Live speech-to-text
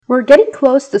We're getting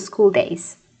close to school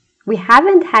days. We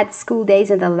haven't had school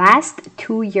days in the last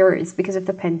 2 years because of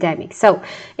the pandemic, so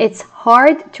it's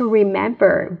hard to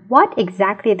remember what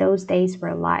exactly those days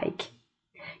were like.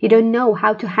 You don't know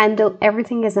how to handle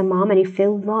everything as a mom and you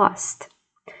feel lost.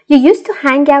 You used to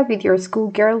hang out with your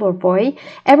schoolgirl or boy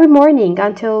every morning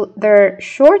until their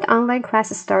short online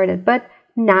classes started, but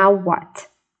now what?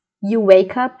 You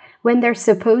wake up when they're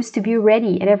supposed to be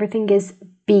ready and everything is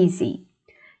busy.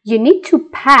 You need to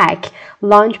pack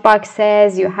lunch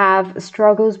boxes, you have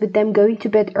struggles with them going to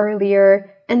bed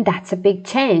earlier, and that's a big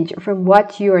change from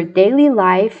what your daily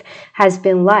life has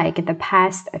been like in the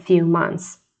past few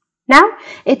months. Now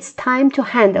it's time to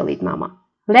handle it, Mama.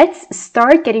 Let's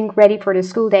start getting ready for the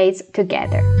school days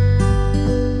together.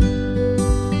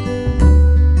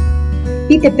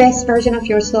 Be the best version of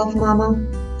yourself, Mama.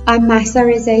 I'm Mahsa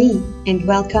Rezai, and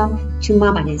welcome to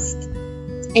Mama Nest,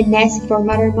 a nest for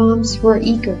mother moms who are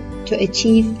eager to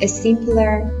achieve a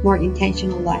simpler, more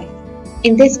intentional life.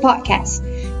 In this podcast,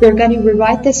 we're going to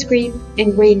rewrite the script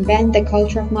and reinvent the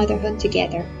culture of motherhood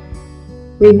together.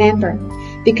 Remember,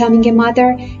 becoming a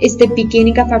mother is the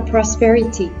beginning of our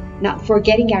prosperity, not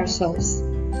forgetting ourselves.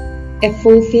 A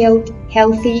fulfilled,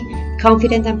 healthy,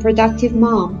 confident, and productive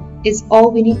mom is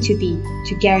all we need to be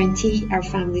to guarantee our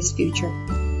family's future.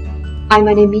 I'm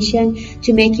on a mission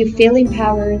to make you feel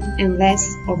empowered and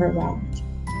less overwhelmed.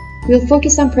 We'll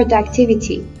focus on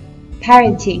productivity,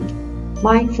 parenting,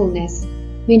 mindfulness,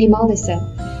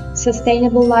 minimalism,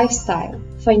 sustainable lifestyle,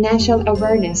 financial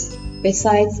awareness,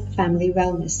 besides family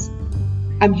wellness.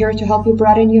 I'm here to help you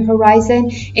broaden your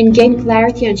horizon and gain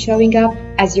clarity on showing up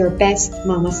as your best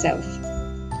mama self.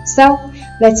 So,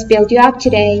 let's build you up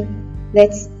today.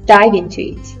 Let's dive into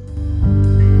it.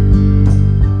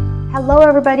 Hello,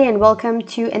 everybody, and welcome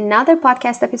to another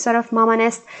podcast episode of Mama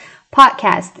Nest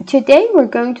podcast. Today, we're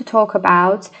going to talk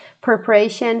about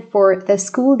preparation for the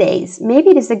school days. Maybe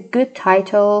it is a good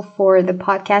title for the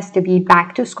podcast to be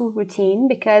Back to School Routine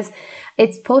because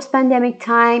it's post-pandemic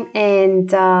time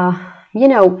and,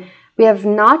 we have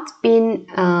not been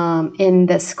in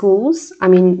the schools.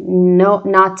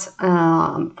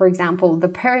 For example, the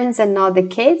parents and not the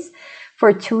kids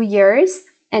for 2 years,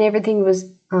 and everything was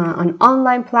on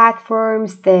online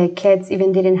platforms. The kids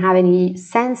even didn't have any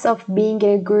sense of being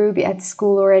in a group at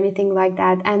school or anything like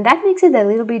that. And that makes it a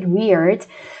little bit weird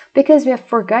because we have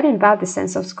forgotten about the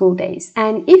sense of school days.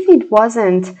 And if it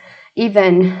wasn't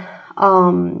even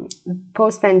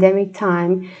post-pandemic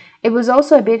time, it was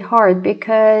also a bit hard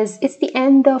because it's the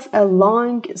end of a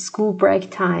long school break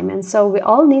time. And so we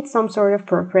all need some sort of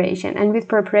preparation. And with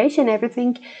preparation,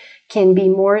 everything can be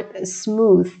more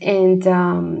smooth and,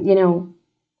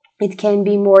 it can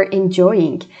be more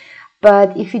enjoying.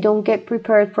 But if you don't get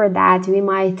prepared for that, we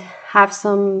might have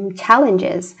some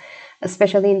challenges,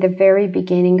 especially in the very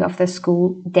beginning of the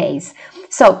school days.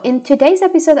 So in today's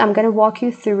episode, I'm going to walk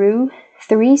you through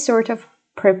 3 sort of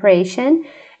preparation: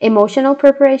 emotional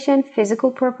preparation,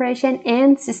 physical preparation,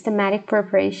 and systematic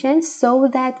preparation, so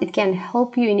that it can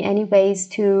help you in any ways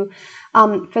to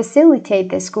facilitate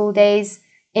the school days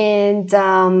and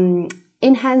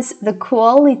enhance the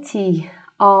quality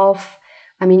of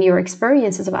your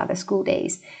experiences about the school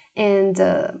days, and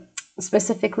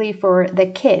specifically for the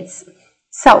kids.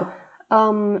 So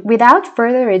without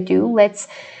further ado, let's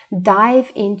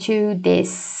dive into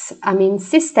this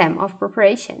system of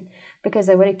preparation, because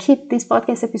I want to keep this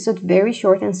podcast episode very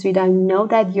short and sweet. I know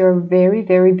that you're very,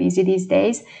 very busy these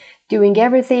days doing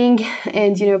everything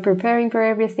and preparing for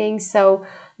everything. So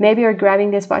maybe you're grabbing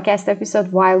this podcast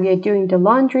episode while you're doing the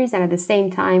laundries and at the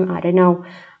same time,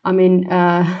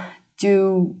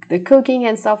 do the cooking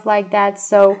and stuff like that.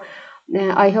 So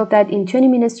I hope that in 20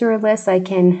 minutes or less, I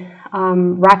can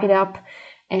wrap it up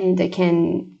and I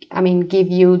can, give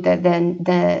you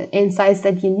the insights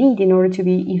that you need in order to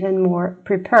be even more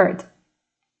prepared.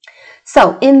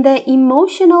 So in the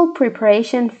emotional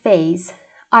preparation phase,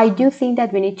 I do think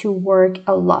that we need to work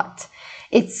a lot.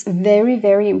 It's very,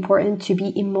 very important to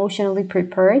be emotionally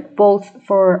prepared, both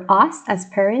for us as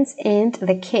parents and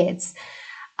the kids.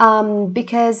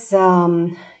 Because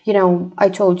I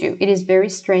told you, it is very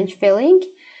strange feeling.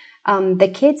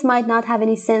 The kids might not have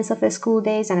any sense of the school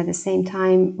days, and at the same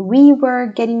time, we were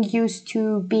getting used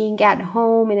to being at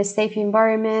home in a safe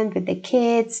environment with the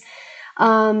kids.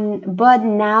 But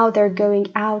now they're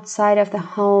going outside of the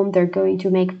home. They're going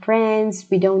to make friends.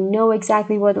 We don't know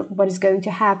exactly what is going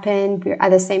to happen. At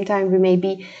the same time, we may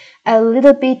be a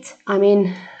little bit,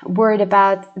 worried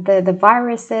about the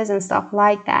viruses and stuff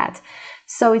like that.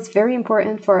 So it's very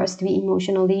important for us to be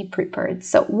emotionally prepared.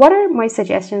 So what are my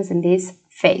suggestions in this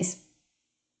phase?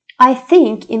 I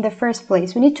think in the first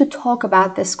place, we need to talk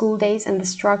about the school days and the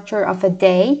structure of a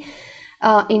day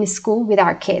in school with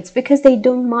our kids, because they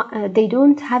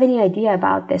don't have any idea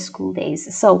about the school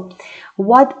days. So,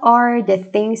 what are the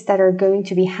things that are going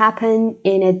to be happen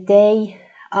in a day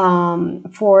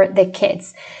for the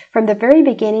kids from the very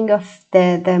beginning of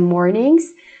the mornings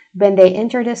when they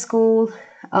enter the school?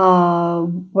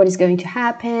 What is going to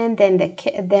happen? Then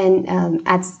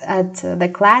at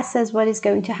the classes, what is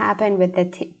going to happen with the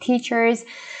teachers?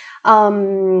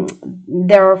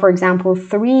 There are, for example,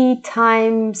 3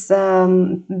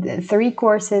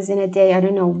 courses in a day. I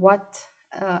don't know what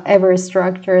ever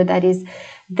structure that is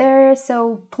there.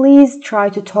 So please try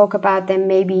to talk about them.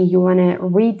 Maybe you want to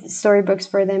read storybooks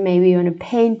for them. Maybe you want to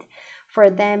paint for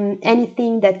them.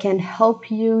 Anything that can help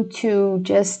you to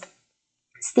just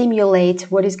stimulate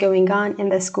what is going on in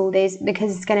the school days,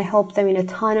 because it's going to help them in a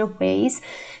ton of ways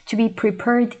to be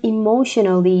prepared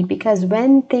emotionally. Because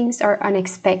when things are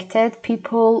unexpected,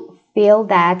 people feel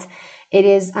that it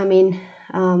is,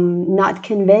 not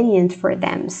convenient for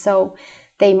them. So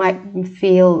they might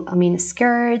feel,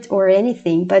 scared or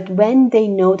anything. But when they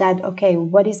know that, okay,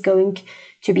 what is going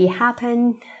to be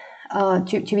happening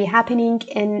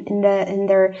in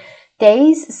their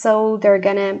days, so they're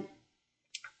gonna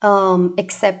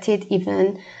accept it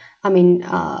even,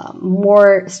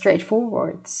 more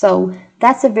straightforward. So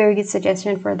that's a very good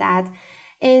suggestion for that.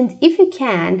 And if you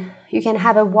can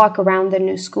have a walk around the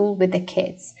new school with the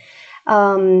kids.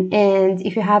 And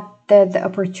if you have the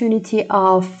opportunity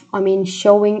of,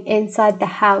 showing inside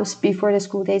the house before the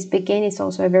school days begin, it's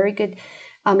also a very good,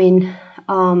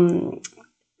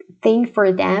 thing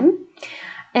for them.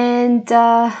 And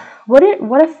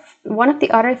one of the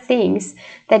other things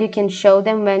that you can show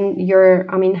them when you're,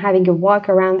 having a walk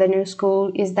around the new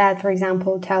school is that, for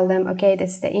example, tell them, okay,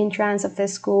 this is the entrance of the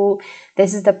school.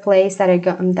 This is the place that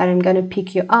I'm going to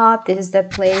pick you up. This is the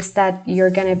place that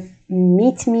you're going to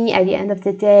meet me at the end of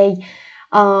the day.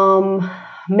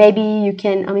 Maybe you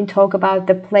can, talk about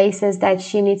the places that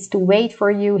she needs to wait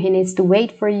for you. He needs to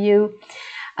wait for you.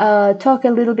 Talk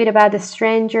a little bit about the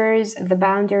strangers, the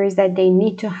boundaries that they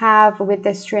need to have with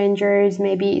the strangers.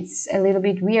 Maybe it's a little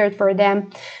bit weird for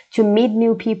them to meet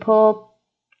new people.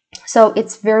 So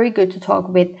it's very good to talk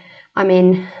with,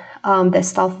 the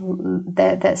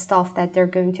stuff that they're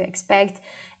going to expect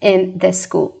in the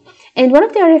school. And one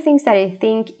of the other things that I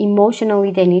think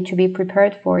emotionally they need to be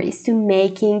prepared for is to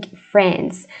making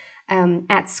friends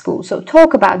at school. So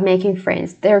talk about making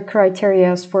friends, their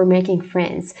criteria for making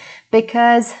friends,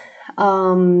 because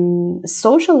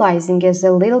socializing is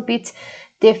a little bit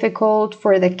difficult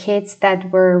for the kids that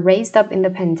were raised up in the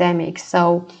pandemic.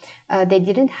 So they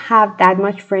didn't have that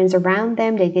much friends around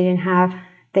them. They didn't have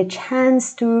the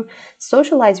chance to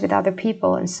socialize with other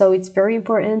people. And so it's very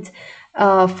important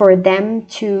for them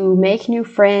to make new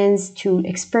friends, to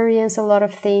experience a lot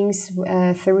of things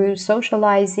through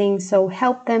socializing. So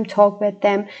help them, talk with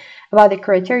them about the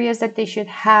criteria that they should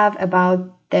have,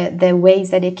 about the ways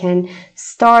that they can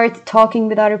start talking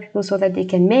with other people so that they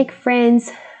can make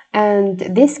friends. And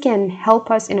this can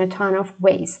help us in a ton of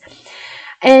ways.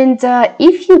 And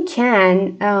if you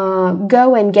can,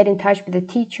 go and get in touch with the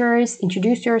teachers,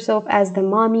 introduce yourself as the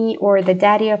mommy or the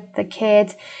daddy of the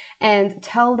kid, and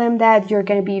tell them that you're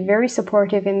going to be very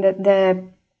supportive in the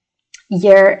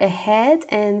year ahead.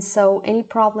 And so any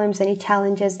problems, any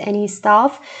challenges, any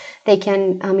stuff, they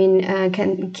can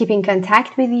keep in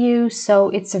contact with you. So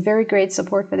it's a very great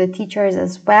support for the teachers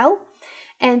as well.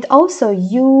 And also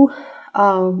you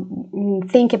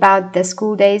think about the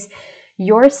school days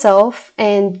yourself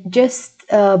and just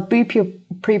be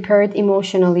prepared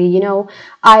emotionally.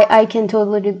 I can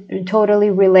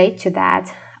totally relate to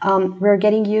that. We're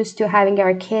getting used to having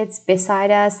our kids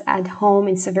beside us at home.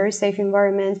 It's a very safe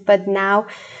environment, but now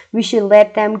we should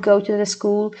let them go to the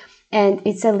school, and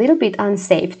it's a little bit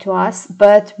unsafe to us,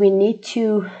 but we need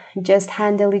to just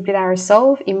handle it with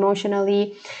ourselves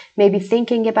emotionally, maybe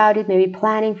thinking about it, maybe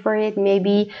planning for it,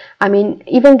 maybe,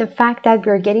 even the fact that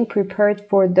we're getting prepared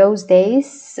for those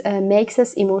days makes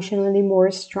us emotionally more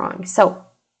strong.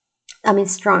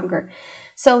 Stronger.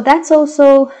 So that's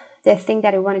also the thing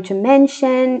that I wanted to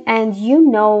mention. And you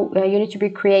need to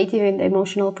be creative in the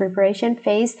emotional preparation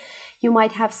phase. You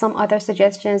might have some other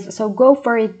suggestions, so go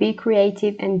for it, be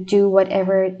creative, and do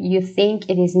whatever you think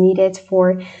it is needed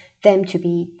for them to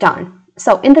be done.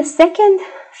 So in the second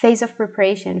phase of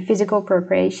preparation, physical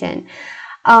preparation,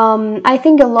 I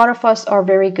think a lot of us are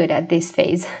very good at this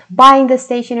phase, buying the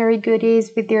stationery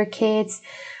goodies with your kids,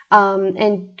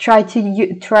 and try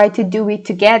to do it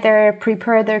together,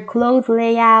 prepare their clothes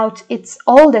layout. It's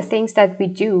all the things that we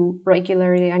do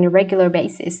regularly on a regular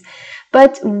basis.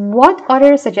 But what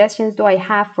other suggestions do I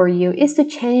have for you is to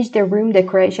change the room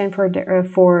decoration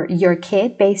for your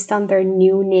kid based on their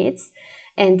new needs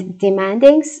and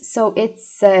demandings. So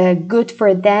it's good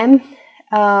for them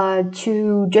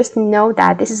to just know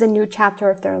that this is a new chapter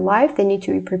of their life. They need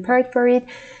to be prepared for it.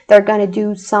 They're going to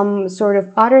do some sort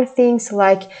of other things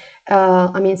like,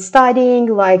 studying,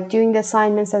 like doing the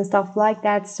assignments and stuff like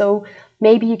that. So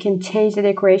maybe you can change the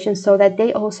decoration so that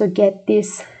they also get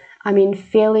this,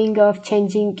 feeling of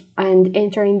changing and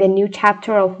entering the new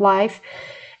chapter of life.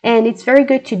 And it's very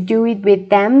good to do it with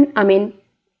them.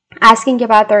 Asking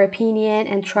about their opinion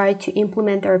and try to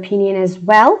implement their opinion as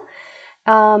well.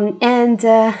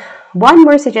 One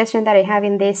more suggestion that I have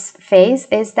in this phase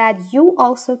is that you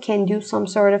also can do some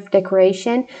sort of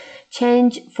decoration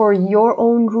change for your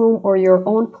own room or your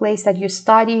own place that you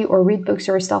study or read books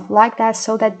or stuff like that,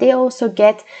 so that they also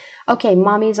get, okay,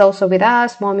 mommy is also with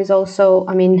us, mom is also,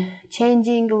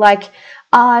 changing like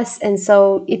us. And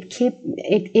so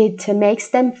it makes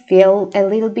them feel a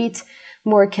little bit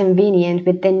more convenient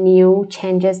with the new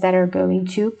changes that are going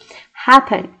to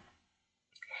happen.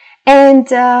 And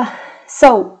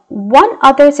so one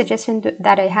other suggestion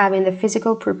that I have in the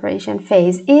physical preparation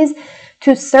phase is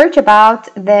to search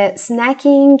about the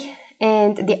snacking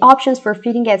and the options for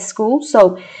feeding at school.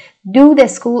 So do the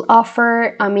school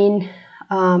offer,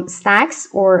 snacks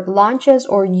or lunches,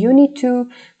 or you need to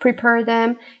prepare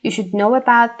them? You should know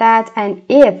about that. And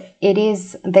if it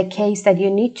is the case that you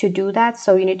need to do that,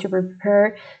 so you need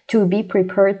to be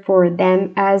prepared for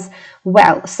them as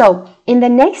well. So in the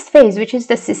next phase, which is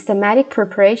the systematic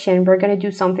preparation, we're going to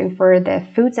do something for the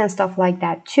foods and stuff like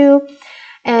that too.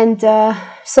 And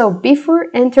so before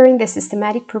entering the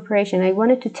systematic preparation, I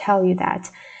wanted to tell you that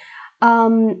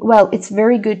it's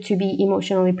very good to be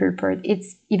emotionally prepared.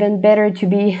 It's even better to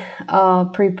be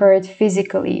prepared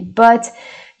physically. But,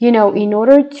 in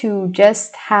order to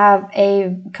just have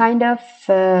a kind of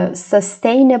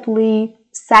sustainably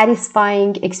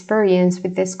satisfying experience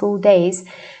with the school days,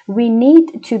 we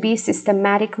need to be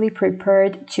systematically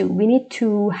prepared too. We need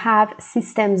to have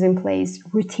systems in place,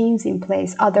 routines in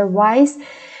place. Otherwise,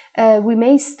 we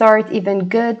may start even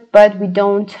good, but we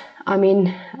don't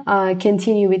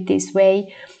continue with this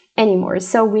way anymore.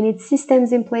 So we need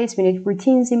systems in place, we need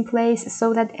routines in place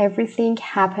so that everything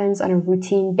happens on a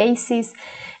routine basis.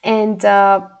 And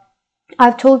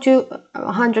I've told you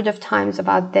 100 of times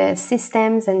about the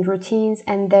systems and routines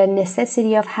and the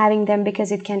necessity of having them,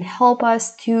 because it can help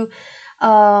us to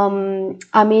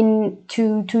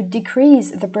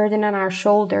decrease the burden on our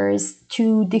shoulders,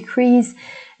 to decrease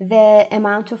the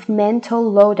amount of mental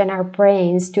load on our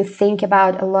brains to think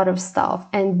about a lot of stuff.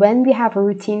 And when we have a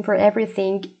routine for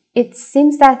everything, it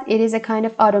seems that it is a kind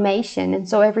of automation, and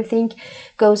so everything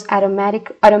goes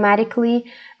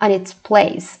automatically on its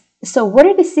place. So what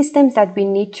are the systems that we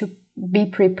need to be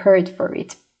prepared for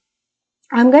it?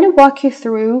 I'm going to walk you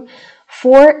through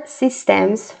 4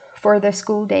 systems for the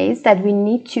school days that we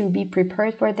need to be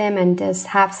prepared for them and just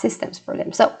have systems for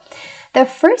them. So the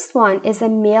first one is a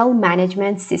meal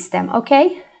management system.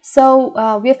 Okay,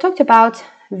 so we have talked about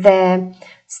the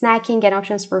snacking and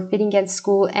options for feeding at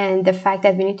school, and the fact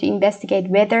that we need to investigate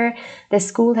whether the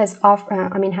school has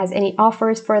any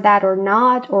offers for that or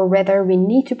not, or whether we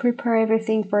need to prepare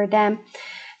everything for them.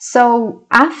 So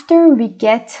after we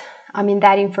get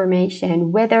that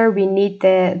information, whether we need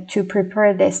to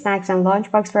prepare the snacks and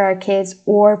lunchbox for our kids,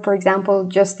 or for example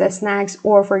just the snacks,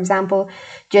 or for example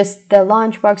just the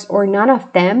lunchbox, or none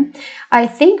of them, I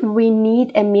think we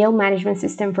need a meal management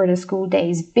system for the school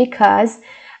days, because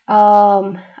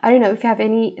I don't know if you have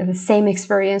the same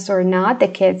experience or not. The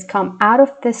kids come out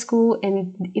of the school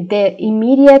and their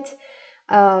immediate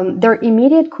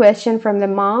question from the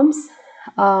moms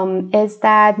is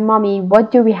that, mommy,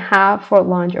 what do we have for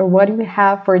lunch, or what do we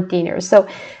have for dinner? So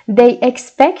they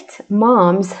expect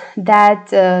moms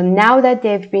that now that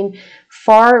they've been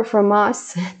far from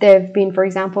us, they've been, for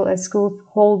example, at school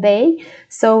whole day,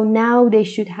 so now they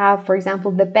should have, for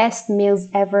example, the best meals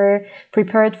ever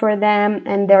prepared for them,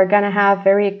 and they're gonna have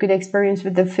very good experience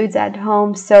with the foods at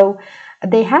home. So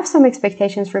they have some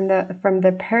expectations from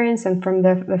the parents and from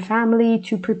the family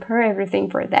to prepare everything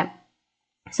for them.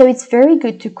 So it's very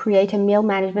good to create a meal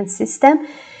management system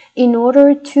in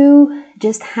order to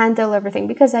just handle everything,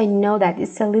 because I know that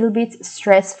it's a little bit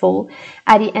stressful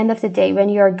at the end of the day when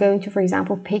you are going to, for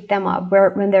example, pick them up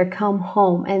when they come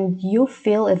home and you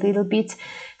feel a little bit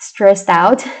stressed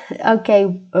out. Okay,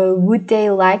 would they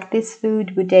like this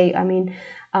food? Would they,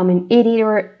 eat it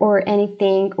or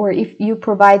anything? Or if you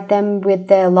provide them with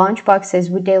the lunch boxes,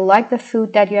 would they like the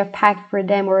food that you have packed for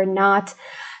them or not?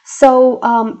 So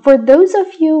for those of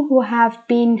you who have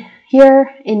been here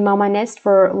in Mama Nest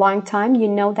for a long time, you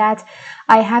know that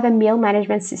I have a meal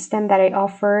management system that I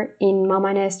offer in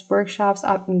Mama Nest workshops,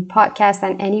 in podcasts,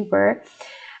 and anywhere.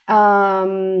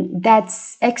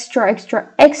 That's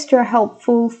extra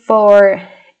helpful for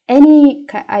any,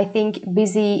 I think,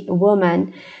 busy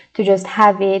woman to just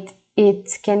have it.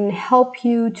 It can help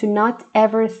you to not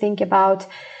ever think about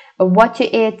what to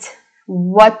eat,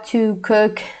 what to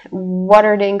cook, what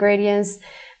are the ingredients,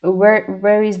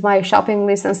 where is my shopping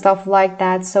list and stuff like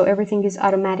that. So everything is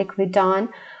automatically done.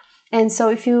 And so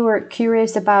if you were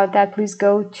curious about that, please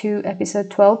go to episode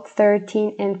 12,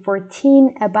 13, and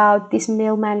 14 about this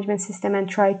meal management system and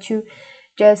try to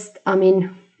just,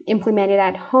 implement it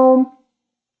at home.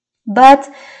 But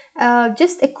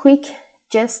just a quick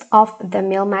gist of the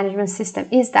meal management system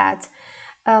is that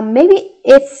maybe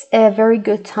it's a very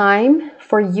good time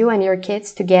for you and your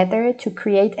kids together to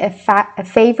create a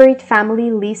favorite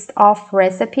family list of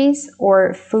recipes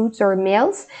or foods or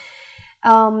meals.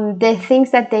 The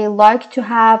things that they like to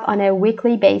have on a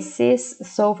weekly basis.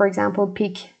 So, for example,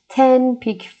 pick 10,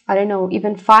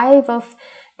 even 5 of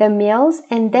the meals,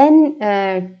 and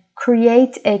then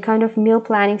create a kind of meal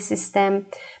planning system,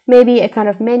 maybe a kind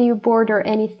of menu board or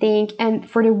anything. And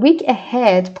for the week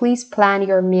ahead, please plan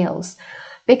your meals.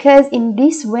 Because in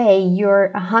this way,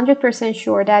 you're 100%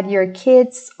 sure that your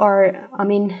kids are,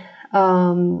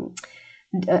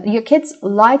 your kids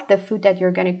like the food that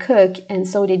you're going to cook, and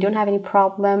so they don't have any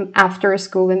problem after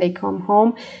school when they come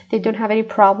home. They don't have any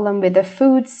problem with the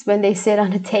foods when they sit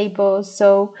on the table.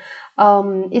 So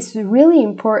it's really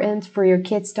important for your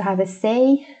kids to have a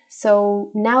say.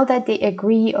 So now that they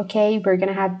agree, okay, we're going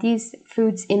to have these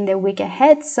foods in the week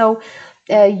ahead, so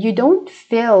you don't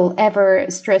feel ever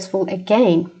stressful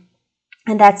again.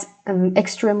 And that's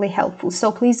extremely helpful.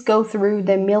 So please go through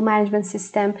the meal management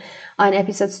system on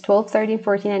episodes 12, 13,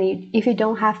 14. And if you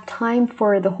don't have time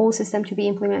for the whole system to be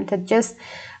implemented, just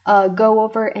go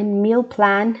over and meal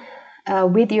plan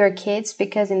with your kids,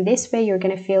 because in this way you're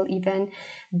going to feel even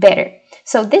better.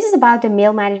 So this is about the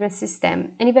meal management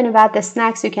system. And even about the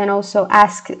snacks, you can also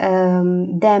ask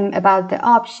them about the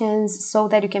options so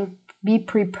that you can be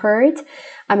prepared,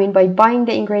 by buying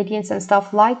the ingredients and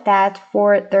stuff like that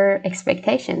for their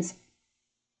expectations.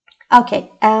 Okay,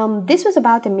 this was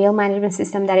about the meal management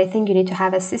system that I think you need to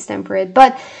have a system for it.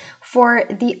 But for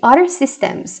the other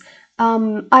systems,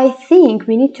 I think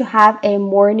we need to have a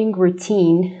morning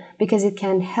routine, because it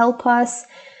can help us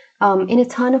in a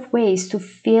ton of ways to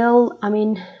feel,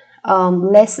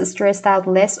 less stressed out,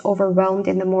 less overwhelmed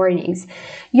in the mornings.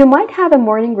 You might have a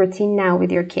morning routine now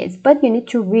with your kids, but you need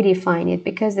to redefine it,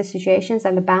 because the situations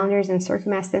and the boundaries and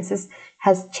circumstances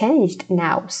has changed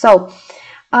now. So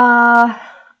I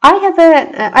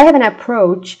have an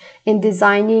approach in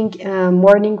designing a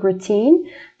morning routine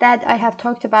that I have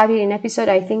talked about it in episode,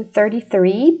 I think,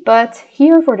 33. But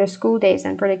here for the school days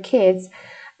and for the kids,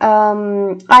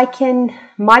 I can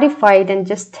modify it and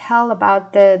just tell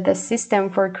about the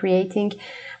system for creating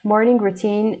morning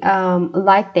routine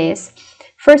like this.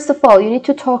 First of all, you need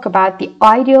to talk about the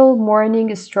ideal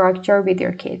morning structure with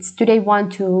your kids. Do they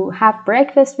want to have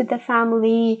breakfast with the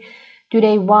family? Do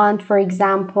they want, for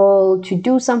example, to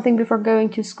do something before going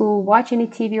to school, watch any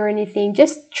TV or anything?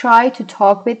 Just try to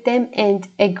talk with them and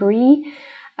agree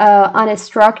on a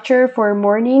structure for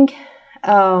morning.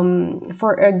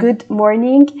 For a good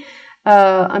morning,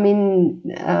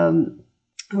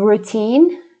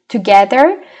 routine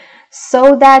together,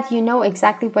 so that you know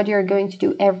exactly what you're going to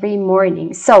do every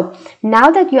morning. So now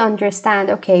that you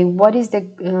understand, okay, what is the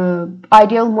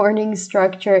ideal morning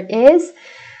structure is,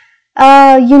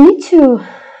 you need to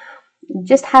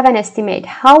just have an estimate.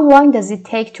 How long does it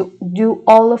take to do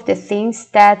all of the things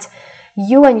that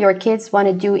you and your kids want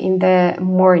to do in the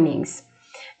mornings?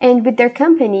 And with their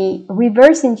company,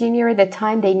 reverse engineer the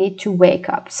time they need to wake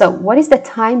up. So what is the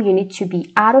time you need to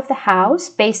be out of the house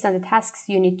based on the tasks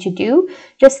you need to do?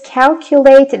 Just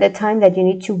calculate the time that you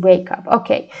need to wake up.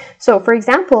 Okay, so for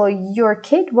example, your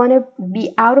kid want to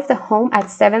be out of the home at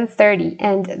 7:30,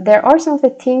 and there are some of the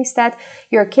things that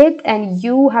your kid and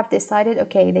you have decided,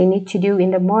 okay, they need to do in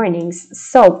the mornings.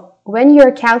 So when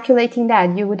you're calculating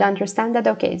that, you would understand that,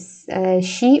 okay,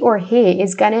 she or he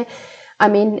is gonna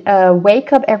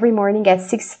wake up every morning at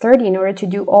 6:30 in order to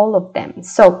do all of them.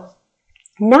 So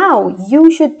now you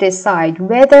should decide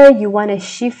whether you want to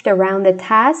shift around the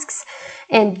tasks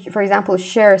and, for example,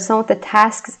 share some of the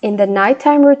tasks in the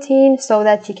nighttime routine so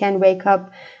that you can wake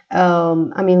up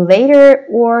later,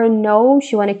 or no,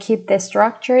 she want to keep the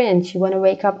structure and she want to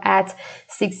wake up at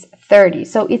 6:30.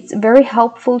 So it's very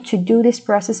helpful to do this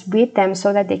process with them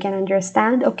so that they can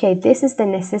understand, okay, this is the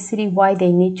necessity why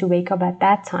they need to wake up at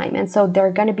that time. And so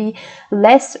they're going to be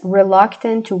less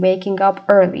reluctant to waking up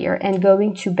earlier and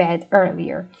going to bed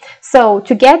earlier. So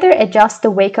together adjust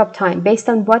the wake up time based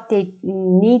on what they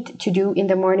need to do in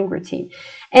the morning routine,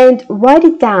 and write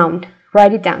it down.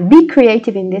 Be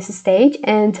creative in this stage,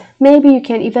 and maybe you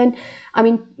can even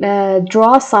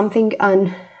draw something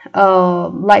on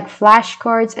like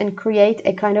flashcards and create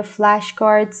a kind of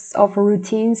flashcards of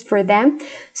routines for them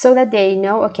so that they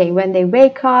know, okay, when they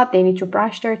wake up they need to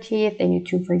brush their teeth, they need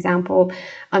to, for example,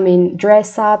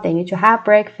 dress up, they need to have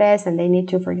breakfast, and they need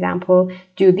to, for example,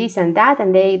 do this and that,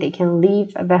 and they can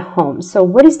leave the home. So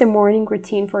what is the morning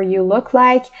routine for you look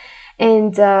like?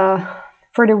 And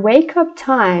for the wake up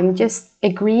time, just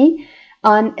agree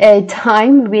on a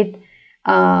time with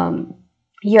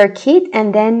your kid,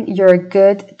 and then you're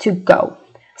good to go.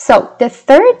 So the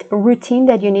third routine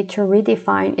that you need to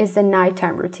redefine is the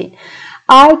nighttime routine.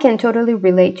 I can totally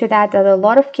relate to that a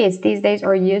lot of kids these days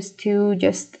are used to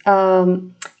just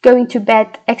going to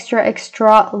bed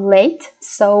extra late.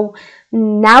 So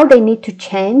now they need to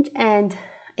change, and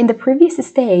in the previous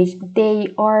stage,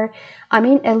 they are,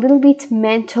 a little bit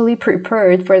mentally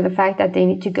prepared for the fact that they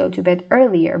need to go to bed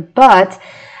earlier. But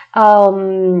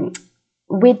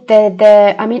with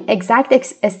the exact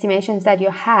estimations that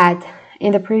you had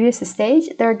in the previous stage,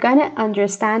 they're gonna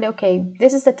understand, okay,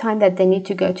 this is the time that they need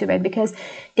to go to bed because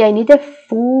they need a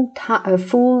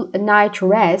full night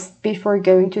rest before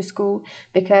going to school,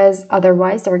 because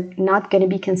otherwise they're not going to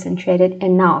be concentrated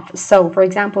enough. So for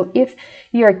example, if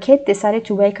your kid decided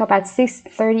to wake up at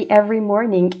 6:30 every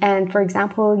morning, and for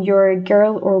example your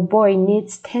girl or boy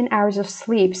needs 10 hours of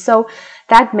sleep, so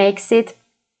that makes it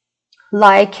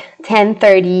like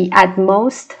 10:30 at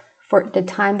most for the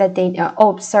time that they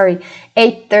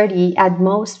 8:30 at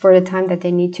most for the time that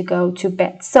they need to go to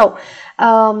bed. So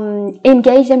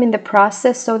engage them in the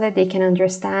process so that they can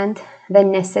understand the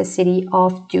necessity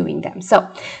of doing them. So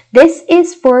this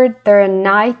is for their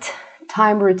night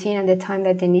time routine and the time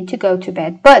that they need to go to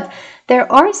bed. But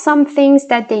there are some things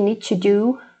that they need to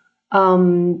do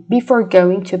before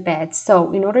going to bed.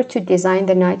 So in order to design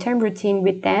the nighttime routine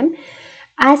with them,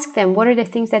 ask them what are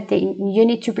the things that you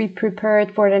need to be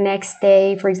prepared for the next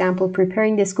day. For example,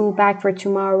 preparing the school bag for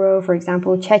tomorrow. For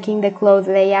example, checking the clothes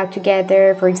layout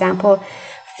together. For example,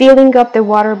 filling up the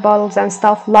water bottles and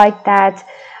stuff like that.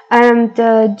 And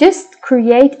just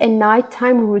create a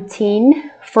nighttime routine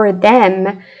for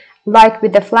them, like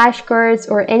with the flashcards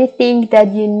or anything that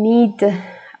you need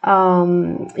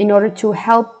in order to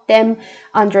help them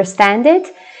understand it.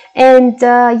 And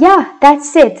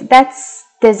that's it. That's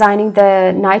designing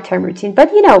the nighttime routine.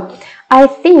 But I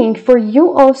think for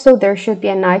you also there should be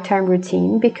a nighttime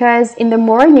routine, because in the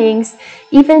mornings,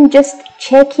 even just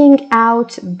checking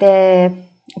out the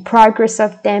progress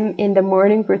of them in the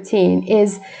morning routine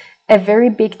is a very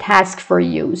big task for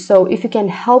you. So if you can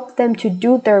help them to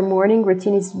do their morning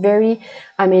routine, is very,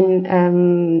 I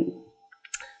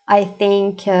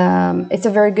think it's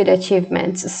a very good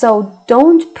achievement. So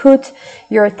don't put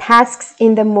your tasks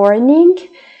in the morning,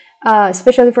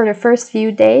 especially for the first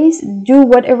few days. Do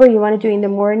whatever you want to do in the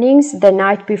mornings the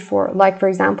night before, like for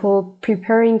example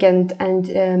preparing and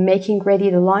making ready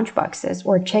the lunch boxes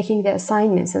or checking the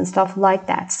assignments and stuff like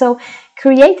that. So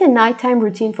create a nighttime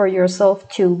routine for yourself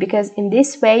too, because in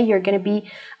this way you're going to be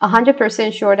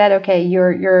 100% sure that okay,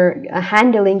 you're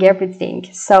handling everything.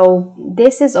 So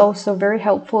this is also very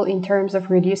helpful in terms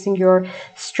of reducing your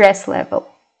stress level.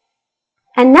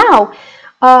 And now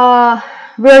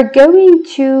we're going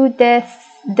to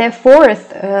the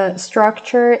fourth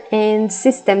structure and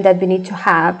system that we need to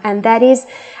have, and that is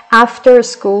after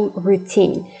school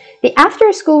routine. The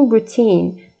after school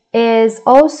routine is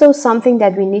also something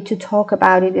that we need to talk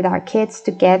about it with our kids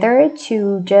together,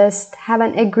 to just have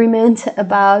an agreement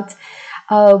about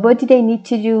what do they need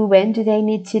to do, when do they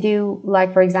need to do,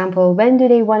 like for example, when do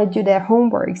they want to do their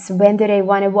homeworks, when do they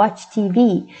want to watch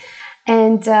TV,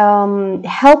 and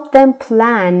help them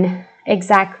plan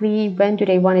exactly when do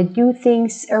they want to do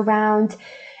things around.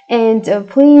 And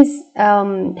please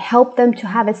help them to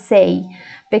have a say,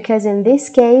 because in this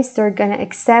case they're going to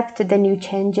accept the new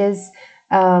changes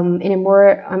in a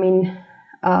more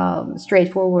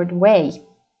straightforward way.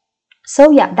 So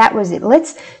yeah, that was it.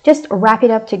 Let's just wrap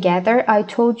it up together. I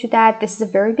told you that this is a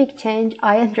very big change.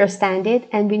 I understand it,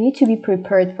 and we need to be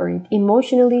prepared for it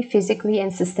emotionally, physically,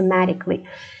 and systematically.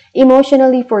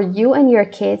 Emotionally, for you and your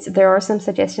kids, there are some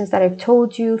suggestions that I've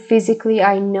told you. Physically,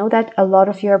 I know that a lot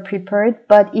of you are prepared,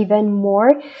 but even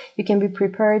more, you can be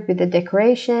prepared with the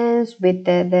decorations, with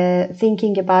the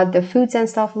thinking about the foods and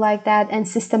stuff like that. And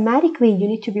systematically, you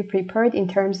need to be prepared in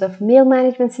terms of meal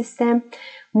management system,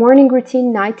 morning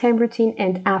routine, nighttime routine,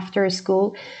 and after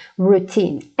school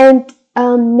routine. And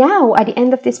now, at the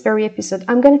end of this very episode,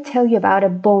 I'm going to tell you about a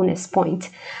bonus point.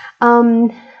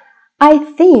 I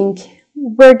think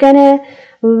we're gonna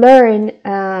learn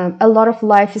a lot of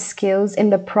life skills in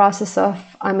the process of,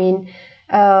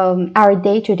 our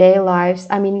day-to-day lives.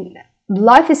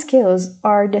 Life skills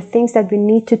are the things that we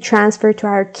need to transfer to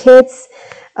our kids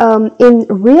in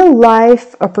real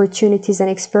life opportunities and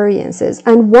experiences.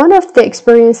 And one of the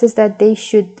experiences that they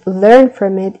should learn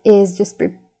from it is just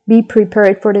be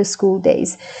prepared for the school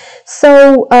days.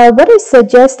 So what I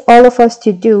suggest all of us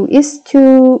to do is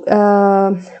to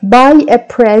buy a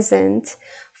present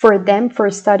for them for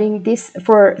starting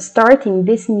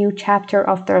this new chapter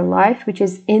of their life, which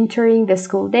is entering the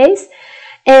school days.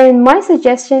 And my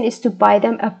suggestion is to buy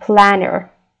them a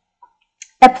planner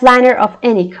of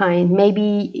any kind.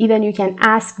 Maybe even you can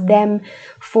ask them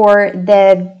for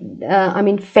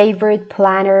the favorite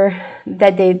planner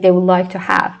that they would like to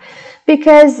have.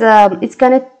 Because it's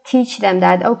going to teach them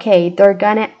that, okay, they're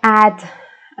going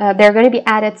to be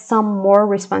added some more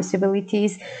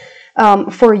responsibilities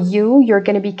for you. You're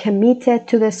going to be committed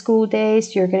to the school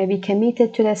days. You're going to be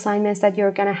committed to the assignments that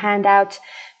you're going to hand out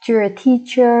to your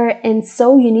teacher. And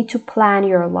so you need to plan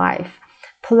your life.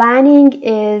 Planning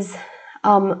is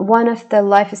one of the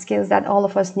life skills that all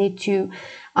of us need to,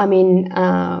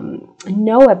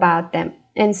 know about them.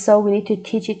 And so we need to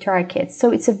teach it to our kids.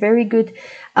 So it's a very good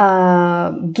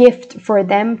gift for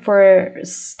them for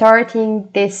starting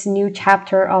this new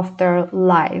chapter of their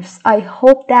lives. I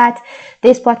hope that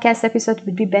this podcast episode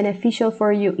would be beneficial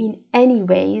for you in any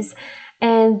ways.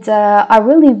 And I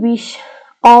really wish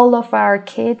all of our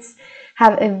kids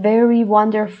have a very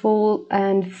wonderful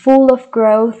and full of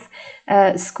growth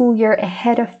school year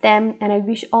ahead of them. And I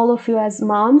wish all of you as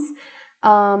moms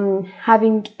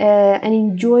having an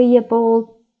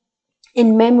enjoyable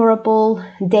and memorable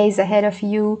days ahead of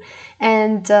you,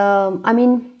 and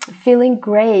feeling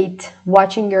great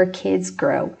watching your kids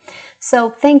grow. So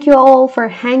thank you all for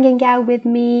hanging out with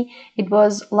me. It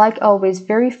was, like always,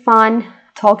 very fun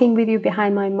talking with you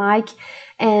behind my mic,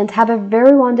 and have a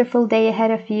very wonderful day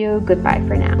ahead of you. Goodbye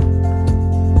for now.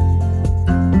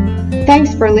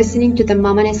 Thanks for listening to the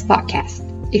Mamanist podcast.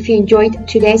 If you enjoyed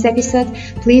today's episode,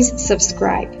 please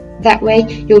subscribe. That way,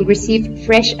 you'll receive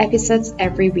fresh episodes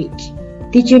every week.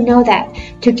 Did you know that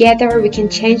together we can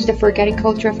change the forgotten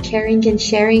culture of caring and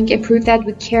sharing and prove that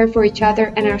we care for each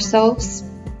other and ourselves?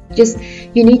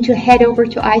 You need to head over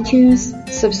to iTunes,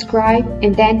 subscribe,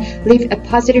 and then leave a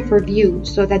positive review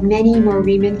so that many more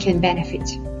women can benefit.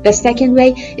 The second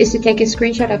way is to take a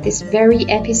screenshot of this very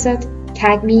episode,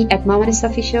 tag me at Mamanist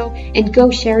Official, and go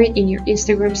share it in your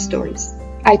Instagram stories.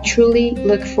 I truly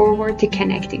look forward to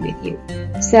connecting with you.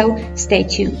 So stay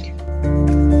tuned.